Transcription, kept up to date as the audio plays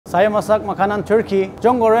Saya masak makanan Turki.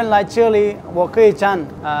 Jong goreng lai chili, wokai chan.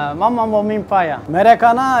 Mama mo mimpaya.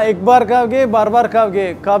 Merekana ek bar kavge, bar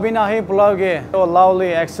kavge. Kabi nahi pulavge. Oh,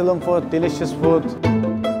 lovely, excellent food, delicious food.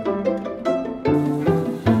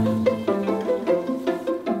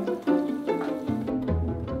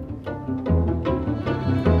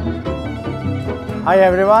 Hi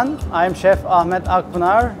everyone, I am Chef Ahmet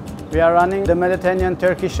Akpinar. We are running the Mediterranean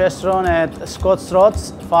Turkish restaurant at Scott's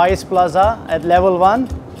Roads, Far East Plaza at level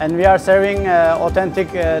 1. And we are serving authentic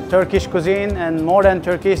Turkish cuisine, and more than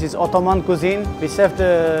Turkish is Ottoman cuisine. We serve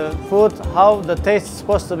the food how the taste is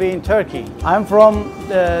supposed to be in Turkey. I'm from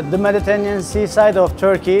the Mediterranean seaside of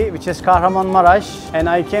Turkey, which is Kahramanmaraş, and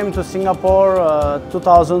I came to Singapore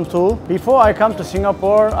 2002. Before I come to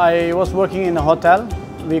Singapore, I was working in a hotel.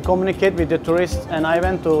 We communicate with the tourists, and I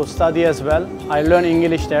went to study as well. I learned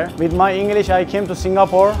English there. With my English, I came to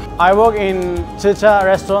Singapore. I worked in Chicha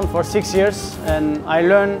restaurant for 6 years, and I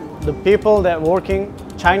learned the people that working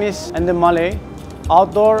Chinese and the Malay.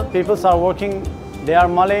 Outdoor people are working, they are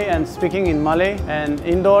Malay and speaking in Malay, and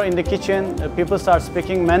indoor in the kitchen, people start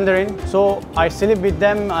speaking Mandarin. So I sleep with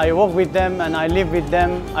them, I work with them, and I live with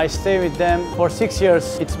them. I stay with them for 6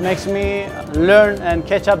 years. It makes me learn and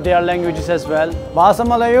catch up their languages as well. Bahasa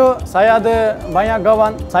Melayu, saya ada banyak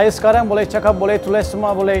kawan. Saya sekarang boleh cakap, boleh tulis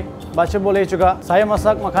semua, boleh baca boleh juga. Saya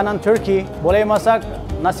masak makanan Turki, boleh masak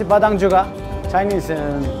nasi padang juga. Chinese，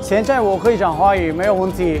 现在我可以讲华语没有问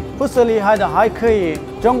题，不是厉害的还可以。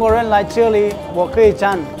中国人来这里，我可以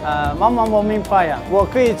讲，妈妈我明白呀，我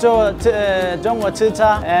可以做中国吃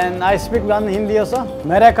茶 ，and I speak one Hindi also.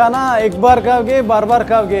 Mereka na ek bar kavge, bar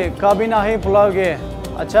kavge, kabhi nahi pulavge.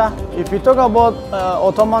 Acha, if you talk about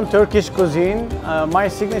Ottoman Turkish cuisine, my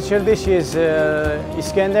signature dish is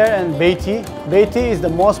Iskender and Beyti. Beyti is the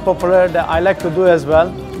most popular that I like to do as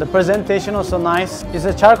well. The presentation also nice. It's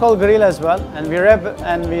a charcoal grill as well, and we wrap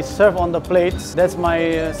and we serve on the plates. That's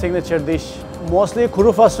my signature dish. Mostly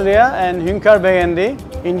kuru fasulye and hünkar beğendi.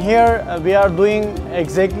 In here we are doing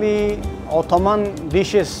exactly Ottoman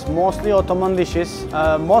dishes, mostly Ottoman dishes.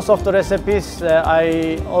 Most of the recipes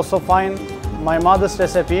I also find my mother's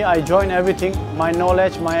recipe. I join everything, my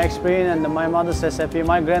knowledge, my experience, and my mother's recipe,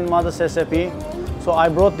 my grandmother's recipe. So I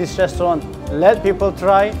brought this restaurant. Let people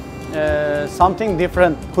try something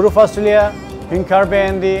different. Kuru fasulye, hünkar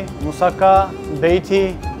beğendi, musakka,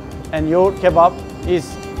 beyti, and yoğurt kebab.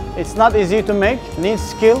 It's not easy to make, needs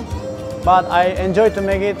skill, but I enjoy to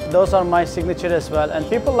make it. Those are my signature as well, and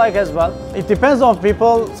people like as well. It depends on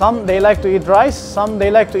people. Some they like to eat rice, some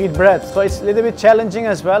they like to eat bread. So it's a little bit challenging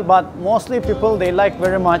as well, but mostly people they like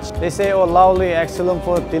very much. They say, oh, lovely, excellent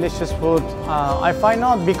food, delicious food. I find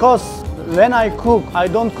out because when I cook, I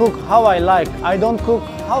don't cook how I like. I don't cook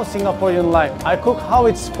how Singaporean like. I cook how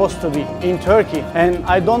it's supposed to be in Turkey, and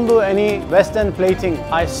I don't do any Western plating.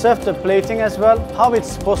 I serve the plating as well how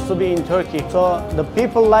it's supposed to be in Turkey. So the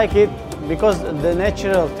people like it because the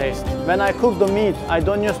natural taste. When I cook the meat, I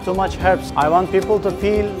don't use too much herbs. I want people to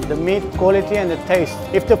feel the meat quality and the taste.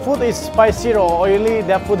 If the food is spicy or oily,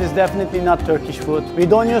 that food is definitely not Turkish food. We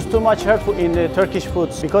don't use too much herb in the Turkish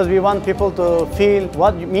foods because we want people to feel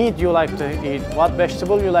what meat you like to eat, what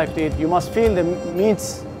vegetable you like to eat. You must feel the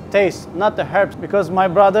meat's taste, not the herbs. Because my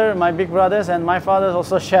brother, my big brothers, and my father is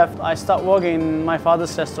also chef. I started working in my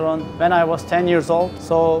father's restaurant when I was 10 years old.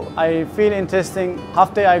 So I feel interesting.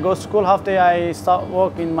 Half day I go to school, half day I start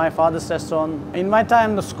work in my father's restaurant. In my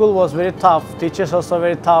time, the school was very tough. Teachers also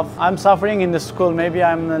very tough. I'm suffering in the school. Maybe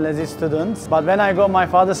I'm a lazy student. But when I go my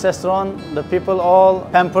father's restaurant, the people all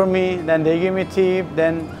pamper me. Then they give me tip.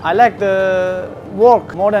 Then I like the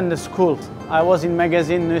work more than the school. I was in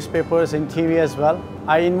magazine, newspapers, and TV as well.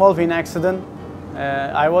 I involved in accident.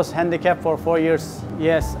 I was handicapped for 4 years.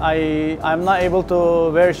 Yes, I'm not able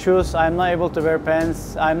to wear shoes. I'm not able to wear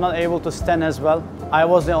pants. I'm not able to stand as well. I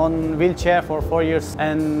was on wheelchair for 4 years,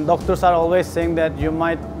 and doctors are always saying that you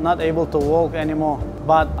might not able to walk anymore.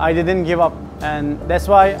 But I didn't give up, and that's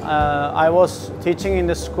why I was teaching in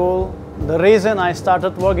the school. The reason I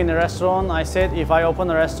started work in a restaurant, I said if I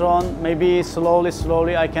open a restaurant, maybe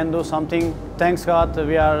slowly I can do something. Thanks God,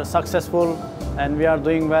 we are successful and we are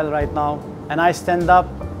doing well right now. And I stand up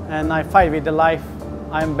and I fight with the life.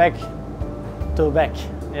 I'm back.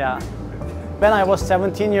 Yeah. When I was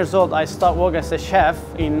 17 years old, I started work as a chef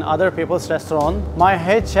in other people's restaurant. My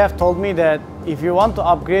head chef told me that if you want to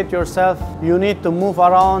upgrade yourself, you need to move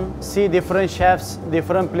around, see different chefs,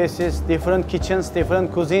 different places, different kitchens,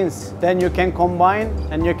 different cuisines. Then you can combine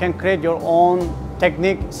and you can create your own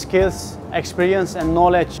technique, skills, experience and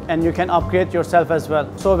knowledge, and you can upgrade yourself as well.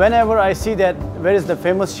 So whenever I see that where is the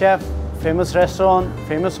famous chef, famous restaurant,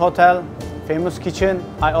 famous hotel, famous kitchen,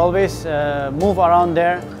 I always move around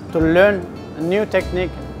there to learn a new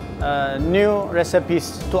technique, new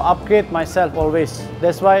recipes, to upgrade myself always.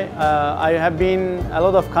 That's why I have been a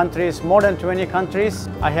lot of countries, more than 20 countries.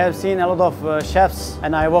 I have seen a lot of chefs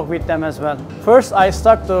and I work with them as well. First, I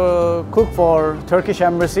start to cook for Turkish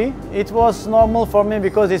embassy. It was normal for me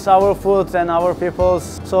because it's our food and our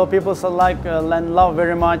people's, so people like and love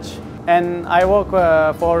very much. And I work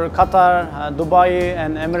for Qatar, Dubai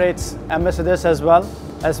and Emirates ambassadors as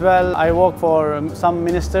well. I work for some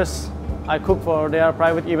ministers. I cook for their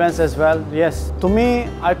private events as well, yes. To me,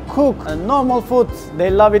 I cook normal food.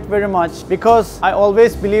 They love it very much because I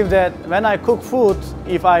always believe that when I cook food,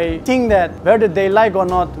 if I think that whether they like or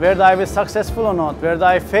not, whether I will successful or not, whether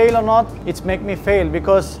I fail or not, it make me fail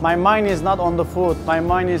because my mind is not on the food. My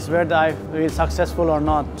mind is whether I will successful or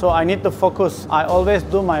not. So I need to focus. I always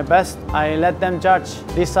do my best. I let them judge,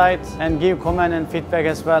 decide and give comment and feedback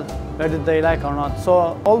as well, whether they like or not.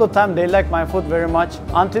 So all the time they like my food very much.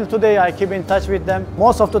 Until today I keep in touch with them.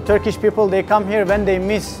 Most of the Turkish people, they come here when they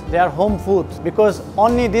miss their home food because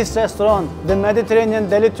only this restaurant, the Mediterranean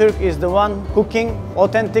Deli Turk, is the one cooking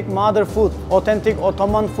authentic mother food, authentic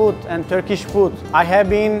Ottoman food and Turkish food. I have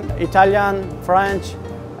been Italian, French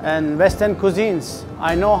and Western cuisines.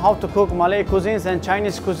 I know how to cook Malay cuisines and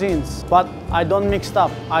Chinese cuisines, but I don't mix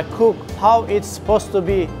up. I cook how it's supposed to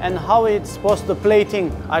be and how it's supposed to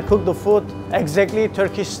plating. I cook the food exactly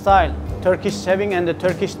Turkish style, Turkish serving and the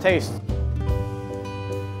Turkish taste.